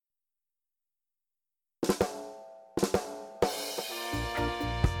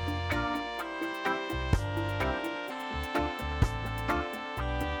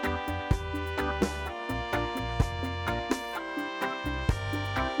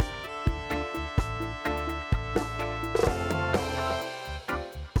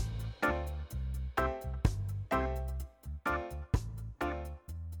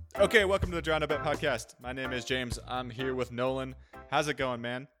Okay, welcome to the Drawn Up Bet podcast. My name is James. I'm here with Nolan. How's it going,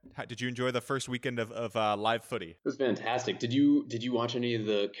 man? Did you enjoy the first weekend of live footy? It was fantastic. Did you watch any of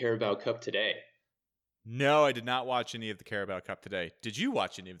the Carabao Cup today? No, I did not watch any of the Carabao Cup today. Did you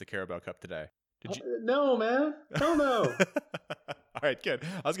watch any of the Carabao Cup today? Did you? No, man. Hell no. All right, good.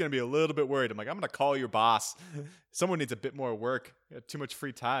 I was going to be a little bit worried. I'm like, I'm going to call your boss. Someone needs a bit more work. Too much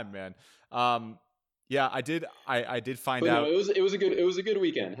free time, man. Yeah, I did. I did find out. No, it was a good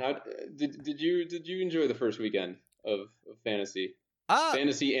weekend. How did you enjoy the first weekend of fantasy?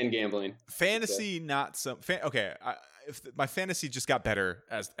 Fantasy and gambling. Fantasy, not so. Okay, my fantasy just got better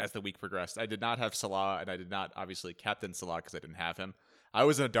as the week progressed. I did not have Salah, and I did not obviously captain Salah because I didn't have him. I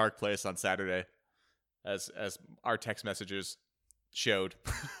was in a dark place on Saturday, as our text messages showed.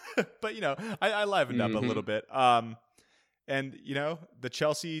 But I livened up a little bit. And the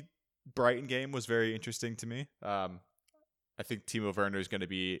Chelsea Brighton game was very interesting to me. I think Timo Werner is going to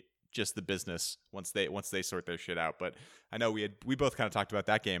be just the business once they sort their shit out. But I know we both kind of talked about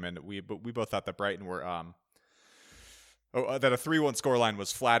that game, and we both thought that Brighton were that a 3-1 scoreline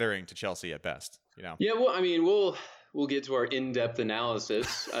was flattering to Chelsea at best. Yeah, well, I mean, we'll get to our in-depth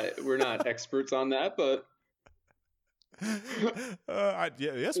analysis. We're not experts on that, but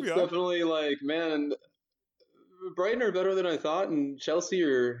yes, we are. Definitely like, man, Brighton are better than I thought, and Chelsea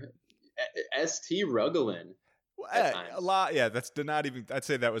are ST ruggling. A lot, yeah. That's not even. I'd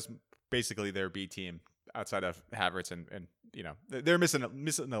say that was basically their B team outside of Havertz, and they're missing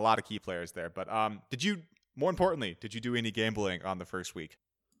a lot of key players there. But more importantly, did you do any gambling on the first week?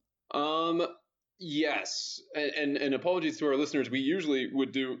 Yes, and apologies to our listeners. We usually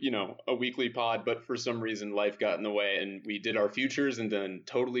would do a weekly pod, but for some reason life got in the way, and we did our futures and then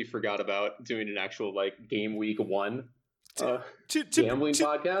totally forgot about doing an actual game week one. Gambling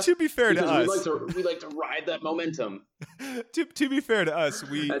podcast. To be fair to us, we like to ride that momentum. To be fair to us,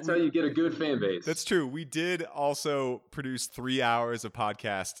 that's how you get a good fan base. That's true. We did also produce 3 hours of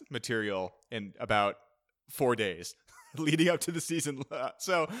podcast material in about 4 days leading up to the season.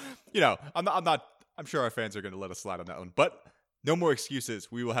 So, I'm sure our fans are going to let us slide on that one, but no more excuses.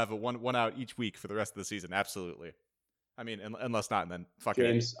 We will have a one out each week for the rest of the season. Absolutely. I mean, unless not, and then fuck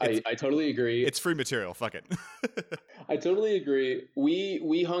James, it. I totally agree. It's free material. Fuck it. I totally agree.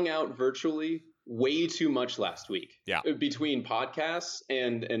 We hung out virtually way too much last week. Yeah. Between podcasts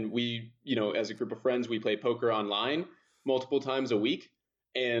and we, as a group of friends, we play poker online multiple times a week,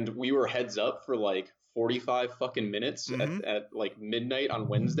 and we were heads up for 45 fucking minutes at midnight on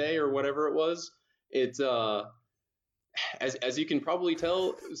Wednesday or whatever it was. It's as you can probably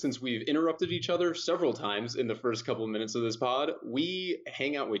tell, since we've interrupted each other several times in the first couple of minutes of this pod, we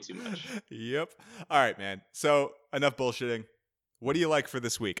hang out way too much. Yep. All right, man. So enough bullshitting. What do you like for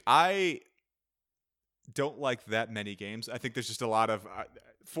this week? I don't like that many games. I think there's just a lot of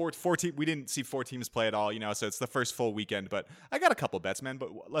four teams. We didn't see 4 teams play at all, so it's the first full weekend. But I got a couple bets, man. But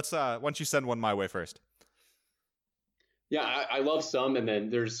let's why don't you send one my way first? Yeah, I love some, and then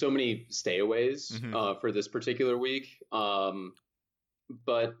there's so many stayaways for this particular week.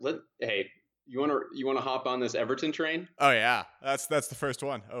 But hey, you want to hop on this Everton train? Oh yeah, that's the first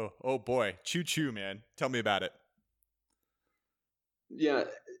one. Oh boy, choo man. Tell me about it. Yeah,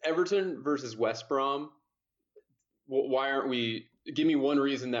 Everton versus West Brom. Why aren't we? Give me one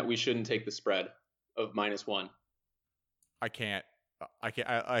reason that we shouldn't take the spread of -1. I can't.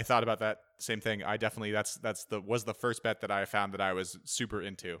 I thought about that same thing. I definitely was the first bet that I found that I was super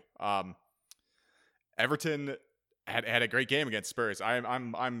into. Everton had a great game against Spurs.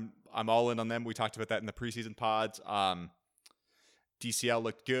 I'm all in on them. We talked about that in the preseason pods. DCL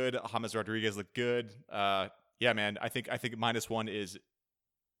looked good. James Rodriguez looked good. Yeah, man. I think -1 is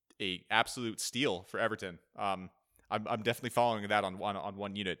a absolute steal for Everton. I'm definitely following that on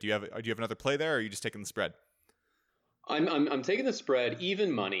one unit. Do you have another play there, or are you just taking the spread? I'm taking the spread,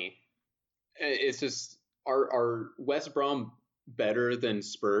 even money. It's just are West Brom better than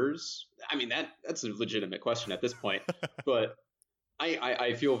Spurs? I mean, that's a legitimate question at this point, but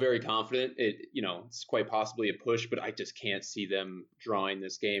I feel very confident. It's quite possibly a push, but I just can't see them drawing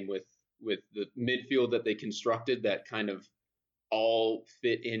this game with the midfield that they constructed that kind of all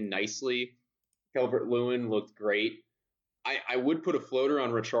fit in nicely. Calvert-Lewin looked great. I would put a floater on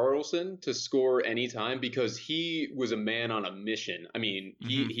Richarlison to score anytime because he was a man on a mission. I mean,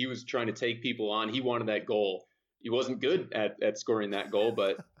 he was trying to take people on. He wanted that goal. He wasn't good at scoring that goal,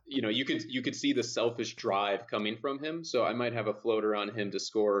 but you could see the selfish drive coming from him. So I might have a floater on him to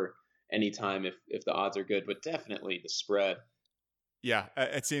score anytime if the odds are good, but definitely the spread. Yeah,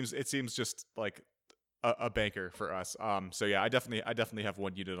 it seems just like a banker for us. So yeah, I definitely have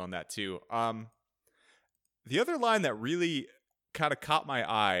one unit on that too. The other line that really kind of caught my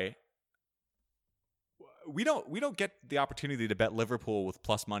eye. We don't get the opportunity to bet Liverpool with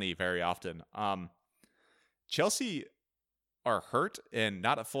plus money very often. Chelsea are hurt and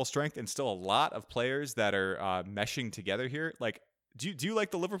not at full strength, and still a lot of players that are meshing together here. Like, do you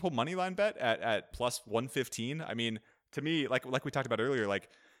like the Liverpool money line bet at plus 115? I mean, to me, like we talked about earlier, like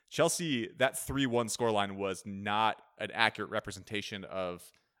Chelsea, that 3-1 scoreline was not an accurate representation of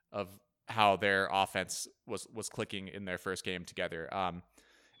how their offense was clicking in their first game together.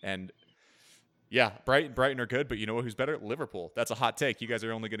 And yeah, Brighton are good, but you know who's better? Liverpool. That's a hot take. You guys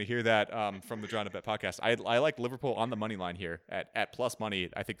are only going to hear that from the Drawn to Bet podcast. I like Liverpool on the money line here at plus money.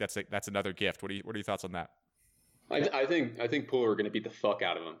 I think that's another gift. What are your thoughts on that? I think Poole are going to beat the fuck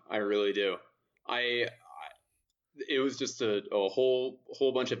out of them. I really do. It was just a whole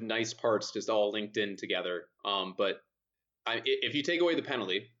bunch of nice parts just all linked in together. But if you take away the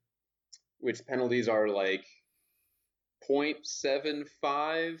penalty, which penalties are like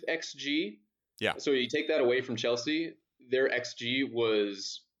 0.75 xg. Yeah. So you take that away from Chelsea, their xg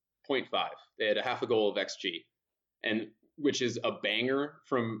was 0.5. They had a half a goal of xg, and which is a banger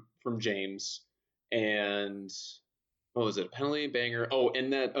from James. And what was it? A penalty, banger. Oh,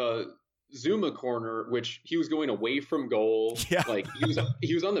 and that Zuma corner, which he was going away from goal. Yeah. Like he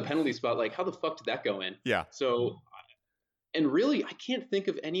was on the penalty spot. Like, how the fuck did that go in? Yeah. So, and really, I can't think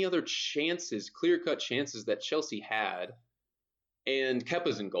of any other chances, clear-cut chances that Chelsea had, and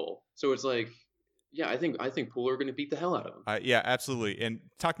Kepa's in goal. So it's like, yeah, I think Poole are going to beat the hell out of them. Yeah, absolutely. And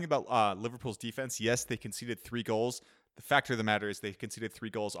talking about Liverpool's defense, yes, they conceded 3 goals. The fact of the matter is they conceded 3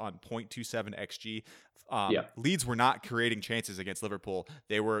 goals on 0.27 xg. Leeds were not creating chances against Liverpool.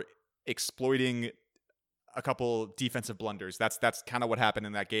 They were exploiting a couple defensive blunders. That's kind of what happened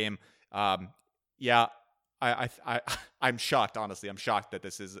in that game. I'm shocked, honestly. I'm shocked that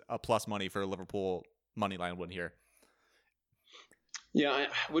this is a plus money for a Liverpool money line win here. Yeah, I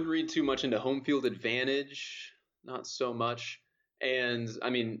wouldn't read too much into home field advantage. Not so much. And I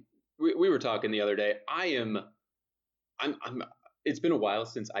mean, we were talking the other day. It's been a while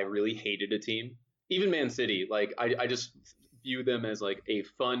since I really hated a team. Even Man City, like I just view them as like a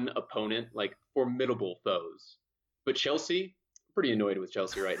fun opponent, like formidable foes. But Chelsea, I'm pretty annoyed with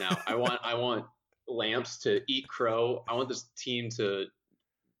Chelsea right now. I want Lamps to eat crow. I want this team to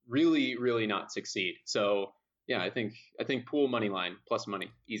really, really not succeed. So yeah, I think Poole money line plus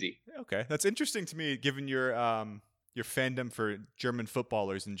money, easy. Okay, that's interesting to me, given your fandom for German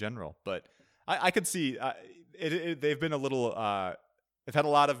footballers in general. But I could see they've been a little. They've had a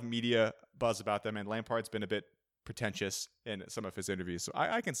lot of media buzz about them, and Lampard's been a bit pretentious in some of his interviews. So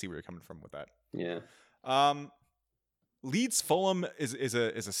I can see where you're coming from with that. Yeah. Leeds Fulham is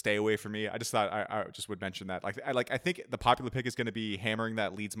a stay away for me. I just thought I just would mention that. I think the popular pick is going to be hammering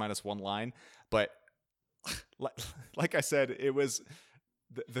that Leeds -1 line, but like I said, it was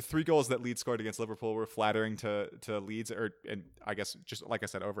the 3 goals that Leeds scored against Liverpool were flattering to Leeds, and I guess just like I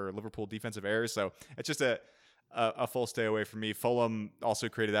said, over Liverpool defensive errors. So it's just a full stay away from me. Fulham also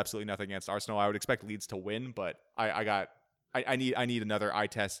created absolutely nothing against Arsenal. I would expect Leeds to win, but I need another eye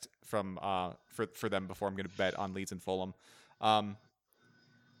test from for them before I'm going to bet on Leeds and Fulham.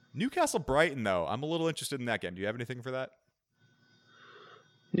 Newcastle Brighton, though, I'm a little interested in that game. Do you have anything for that?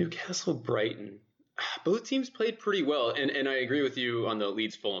 Newcastle Brighton. Both teams played pretty well, and I agree with you on the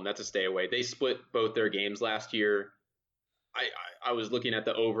Leeds Fulham. That's a stay away. They split both their games last year. I was looking at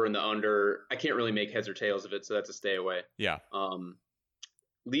the over and the under. I can't really make heads or tails of it, so that's a stay away. Yeah.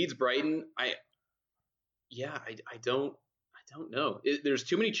 Leeds Brighton. I don't know. There's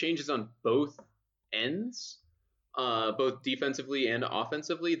too many changes on both ends, both defensively and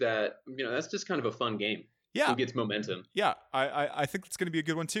offensively. That that's just kind of a fun game. Yeah. Who gets momentum? Yeah, I think it's going to be a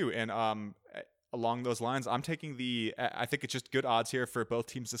good one too. And along those lines, I'm taking I think it's just good odds here for both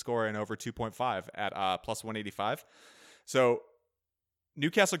teams to score in over 2.5 at plus 185. So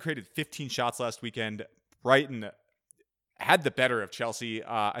Newcastle created 15 shots last weekend. Brighton had the better of Chelsea.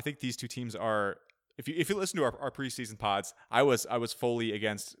 I think these two teams are. If you listen to our preseason pods, I was fully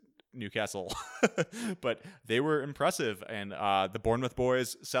against Newcastle, but they were impressive, and the Bournemouth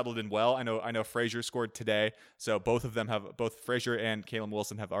boys settled in well. I know Fraser scored today, so both Fraser and Callum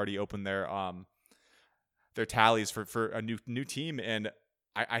Wilson have already opened their tallies for a new team, and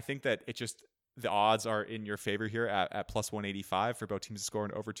I think that it just. The odds are in your favor here at plus 185 for both teams to score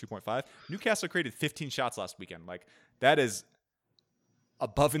in over 2.5. Newcastle created 15 shots last weekend. Like, that is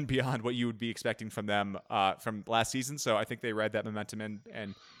above and beyond what you would be expecting from them from last season. So I think they read that momentum in,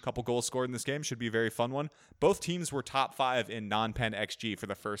 and a couple goals scored in this game. Should be a very fun one. Both teams were top 5 in non-pen XG for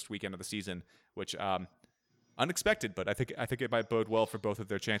the first weekend of the season, which unexpected, but I think it might bode well for both of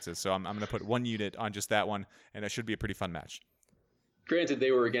their chances. So I'm going to put 1 unit on just that one, and it should be a pretty fun match. Granted,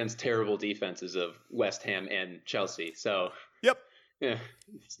 they were against terrible defenses of West Ham and Chelsea, so Yep. yeah,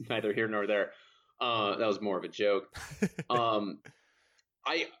 it's neither here nor there. That was more of a joke.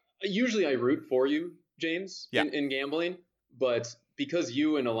 I usually I root for you, James, Yeah. in gambling, but because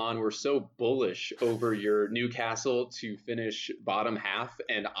you and Alon were so bullish over your Newcastle to finish bottom half,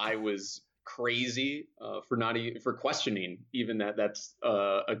 and I was crazy for questioning even that's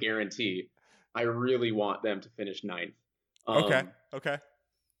a guarantee. I really want them to finish ninth. Okay.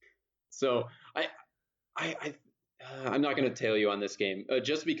 So I'm not going to tail you on this game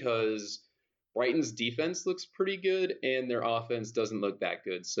just because Brighton's defense looks pretty good and their offense doesn't look that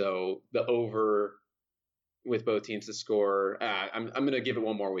good. So the over with both teams to score, I'm going to give it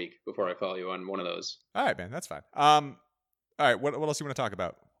one more week before I follow you on one of those. All right, man, that's fine. All right, what else do you want to talk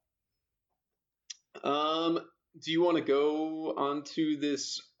about? Do you want to go onto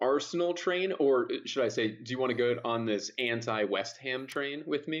this Arsenal train, or should I say, do you want to go on this anti-West Ham train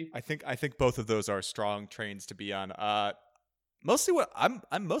with me? I think both of those are strong trains to be on. Mostly what I'm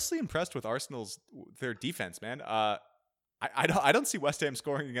mostly impressed with Arsenal's their defense, man. I don't see West Ham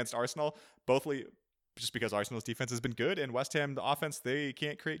scoring against Arsenal, bothly just because Arsenal's defense has been good and West Ham the offense they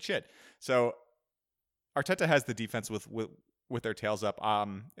can't create shit. So Arteta has the defense with their tails up.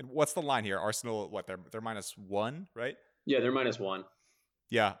 And what's the line here? Arsenal, what they're -1, right? Yeah, they're -1.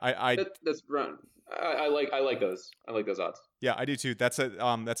 Yeah, that's wrong. I like those. I like those odds. Yeah, I do too. That's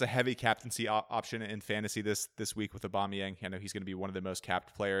a heavy captaincy option in fantasy this week with Aubameyang. I know he's going to be one of the most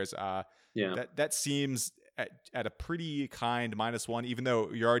capped players. Yeah, that seems at a pretty kind -1, even though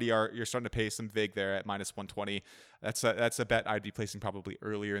you're starting to pay some vig there at -120. That's a bet I'd be placing probably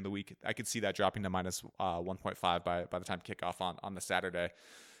earlier in the week. I could see that dropping to -1.5 by the time kickoff on the Saturday.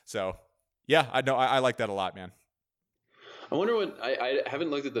 So yeah, I like that a lot, man. I wonder what I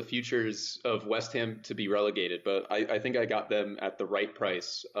haven't looked at the futures of West Ham to be relegated, but I think I got them at the right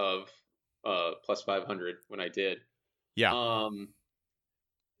price of plus 500 when I did. Yeah.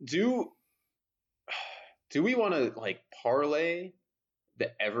 Do we want to like parlay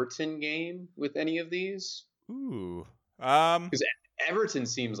the Everton game with any of these? Ooh. Because Everton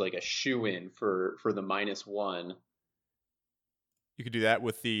seems like a shoe-in for the -1. You could do that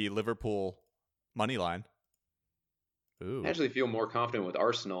with the Liverpool money line. Ooh. I actually feel more confident with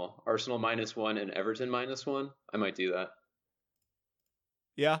Arsenal. Arsenal -1 and Everton -1. I might do that.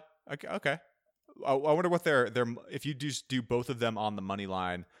 Yeah. Okay. I wonder what their if you do both of them on the money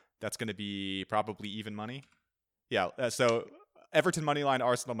line, that's going to be probably even money. Yeah. So Everton money line,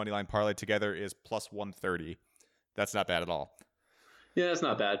 Arsenal money line parlayed together is plus 130. That's not bad at all. Yeah, that's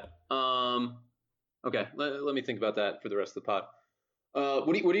not bad. Okay. Let me think about that for the rest of the pod.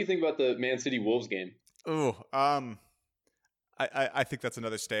 What do you think about the Man City Wolves game? Oh, I think that's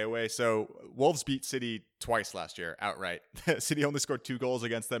another stay away. So Wolves beat City twice last year outright. City only scored 2 goals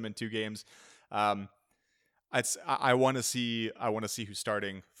against them in 2 games. I want to see who's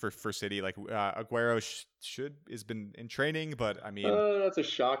starting for City. Like Aguero has been in training, but I mean, that's a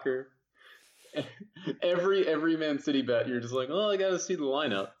shocker. Every Man City bet, you're just like, oh, I got to see the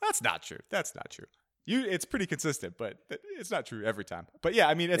lineup. That's not true. It's pretty consistent, but it's not true every time. But yeah,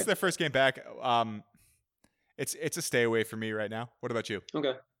 I mean, it's their first game back. It's a stay away for me right now. What about you?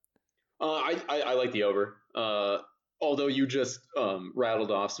 Okay. I like the over. Although you just rattled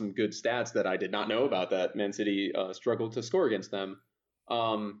off some good stats that I did not know about, that Man City struggled to score against them.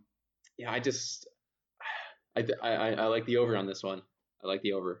 Yeah, I like the over on this one. I like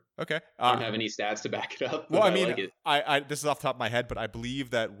the over. Okay. I don't have any stats to back it up. Well, I mean, like it. I this is off the top of my head, but I believe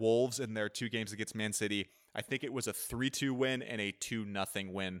that Wolves in their 2 games against Man City, I think it was a 3-2 win and a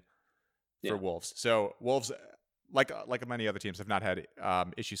 2-0 win for Wolves. So Wolves, like many other teams, have not had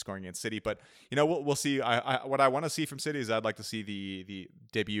issues scoring against City. But we'll see. What I want to see from City is I'd like to see the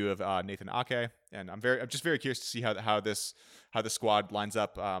debut of Nathan Ake, and I'm just very curious to see how the squad lines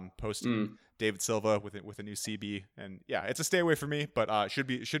up post David Silva with a new CB. And yeah, it's a stay away for me, but should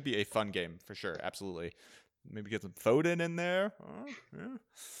be a fun game for sure. Absolutely. Maybe get some Foden in there.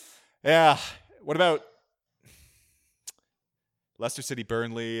 Yeah. What about Leicester City,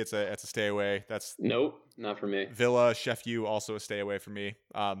 Burnley? It's a stay away. That's nope, not for me. Villa, Sheffield, also a stay away for me.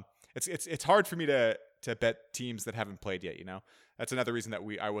 It's hard for me to bet teams that haven't played yet. That's another reason that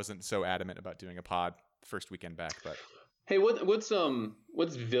I wasn't so adamant about doing a pod first weekend back. But hey, what's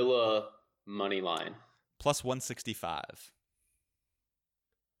Villa money line? Plus 165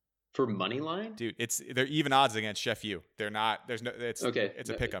 for money line, dude. They're even odds against Sheffield. They're not. It's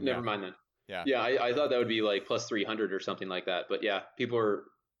a pickup. Never mind then. Yeah. I thought that would be like plus 300 or something like that. But yeah, people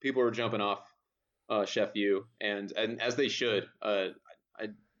are jumping off Sheffield and as they should.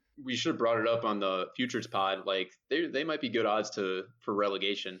 we should have brought it up on the futures pod. Like they might be good odds for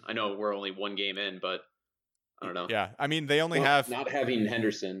relegation. I know we're only one game in, but I don't know. Yeah, I mean they only have not having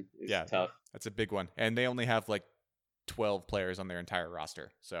Henderson is tough. That's a big one, and they only have like 12 players on their entire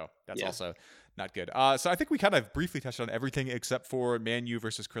roster, so that's also not good. So I think we kind of briefly touched on everything except for Man U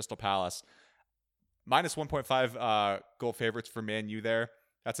versus Crystal Palace. Minus 1.5 goal favorites for Man U there.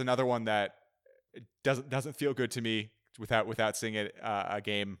 That's another one that doesn't feel good to me without seeing it a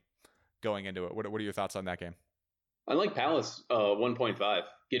game going into it. What are your thoughts on that game? I like Palace 1.5.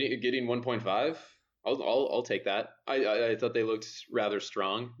 Getting 1.5. I'll take that. I thought they looked rather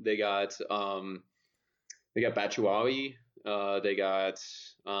strong. They got Batshuayi. They got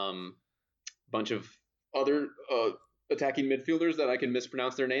a bunch of other attacking midfielders that I can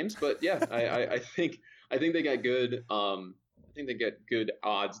mispronounce their names, but yeah, I think they got good. I think they get good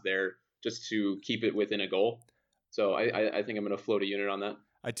odds there just to keep it within a goal. So I think I'm going to float a unit on that.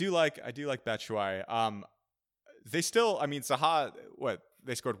 I do like Batshuayi. They still, I mean, Zaha,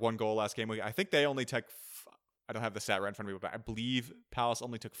 they scored 1 goal last game. I think they only took, I don't have the stat right in front of me, but I believe Palace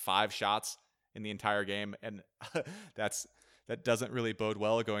only took 5 shots in the entire game, and that doesn't really bode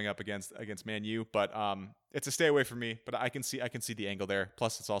well going up against Man U. But it's a stay away from me. But I can see the angle there.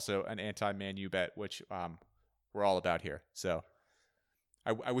 Plus, it's also an anti-Man U bet, which we're all about here. So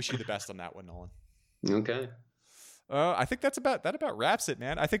I wish you the best on that one, Nolan. Okay. I think that about wraps it,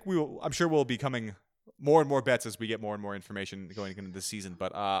 man. I think I'm sure we'll be coming more and more bets as we get more and more information going into the season.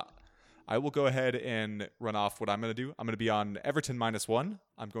 But I will go ahead and run off what I'm going to do. I'm going to be on Everton -1.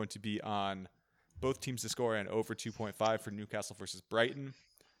 I'm going to be on both teams to score and over 2.5 for Newcastle versus Brighton.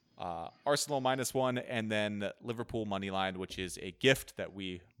 Arsenal -1, and then Liverpool money line, which is a gift that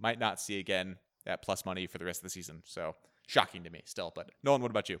we might not see again at plus money for the rest of the season. So shocking to me still. But Nolan,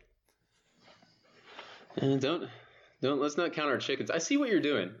 what about you? Don't let's not count our chickens. I see what you're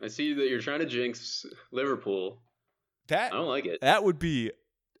doing. I see that you're trying to jinx Liverpool. I don't like it. That would be.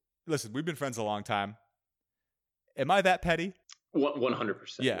 Listen, we've been friends a long time. Am I that petty?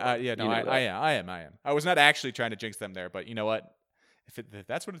 100%. Yeah, no, I am. I was not actually trying to jinx them there, but you know what? If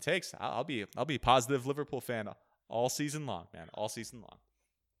that's what it takes, I'll be a positive Liverpool fan all season long, man. All season long.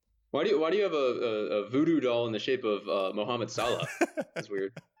 Why do you have a voodoo doll in the shape of Mohamed Salah? That's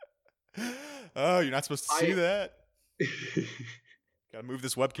weird. Oh, you're not supposed to see that. Gotta move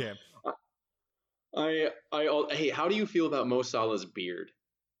this webcam. Hey, how do you feel about Mo Salah's beard?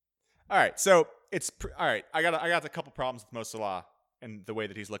 All right, so all right. I got a couple problems with Mo Salah and the way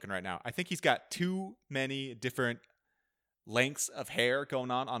that he's looking right now. I think he's got too many different lengths of hair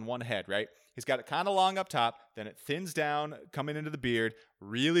going on one head, right? He's got it kind of long up top, then it thins down coming into the beard,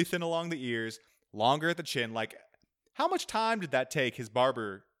 really thin along the ears, longer at the chin. Like, how much time did that take his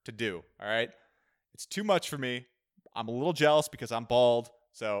barber to do? All right, it's too much for me. I'm a little jealous because I'm bald,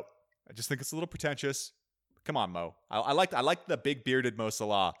 so I just think it's a little pretentious. Come on, Mo. I like the big bearded Mo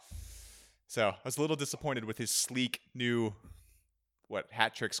Salah. So I was a little disappointed with his sleek new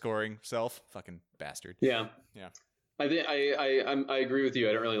hat trick scoring self. Fucking bastard. Yeah. I agree with you.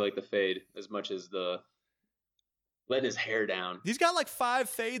 I don't really like the fade as much as the letting his hair down. He's got like 5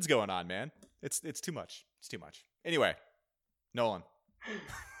 fades going on, man. It's too much. It's too much. Anyway, Nolan.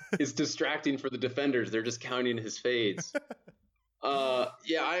 It's distracting for the defenders. They're just counting his fades.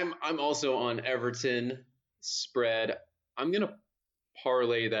 I'm also on Everton spread. I'm gonna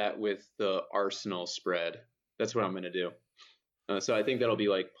parlay that with the Arsenal spread. That's what I'm gonna do. So I think that'll be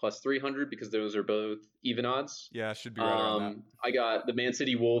like plus 300 because those are both even odds. Yeah, should be right around that. I got the Man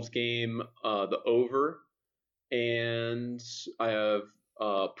City Wolves game, the over, and I have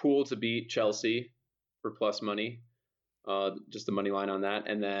Pool to beat Chelsea for plus money. Just the money line on that.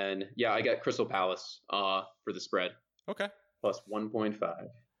 And then, I got Crystal Palace for the spread. Okay. Plus 1.5.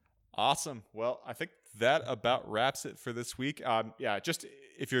 Awesome. Well, I think that about wraps it for this week. Just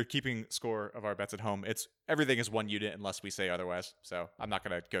if you're keeping score of our bets at home, everything is one unit unless we say otherwise. So I'm not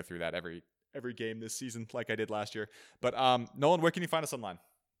going to go through that every game this season like I did last year. But Nolan, where can you find us online?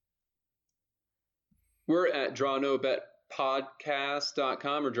 We're at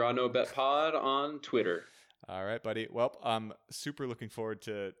drawnobetpodcast.com or drawnobetpod on Twitter. All right, buddy. Well, I'm super looking forward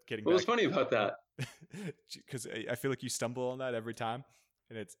to getting back. What was funny about that? Because I feel like you stumble on that every time,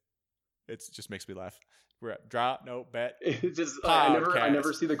 and it just makes me laugh. We're at Draw No Bet. It's just I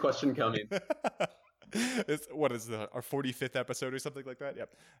never see the question coming. What is our 45th episode or something like that?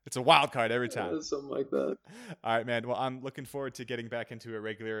 Yep. It's a wild card every time. Yeah, something like that. All right, man. Well, I'm looking forward to getting back into a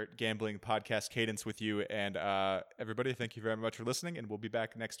regular gambling podcast cadence with you. And everybody, thank you very much for listening. And we'll be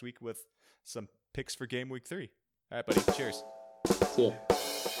back next week with some picks for game week 3. All right, buddy. Cheers. See ya.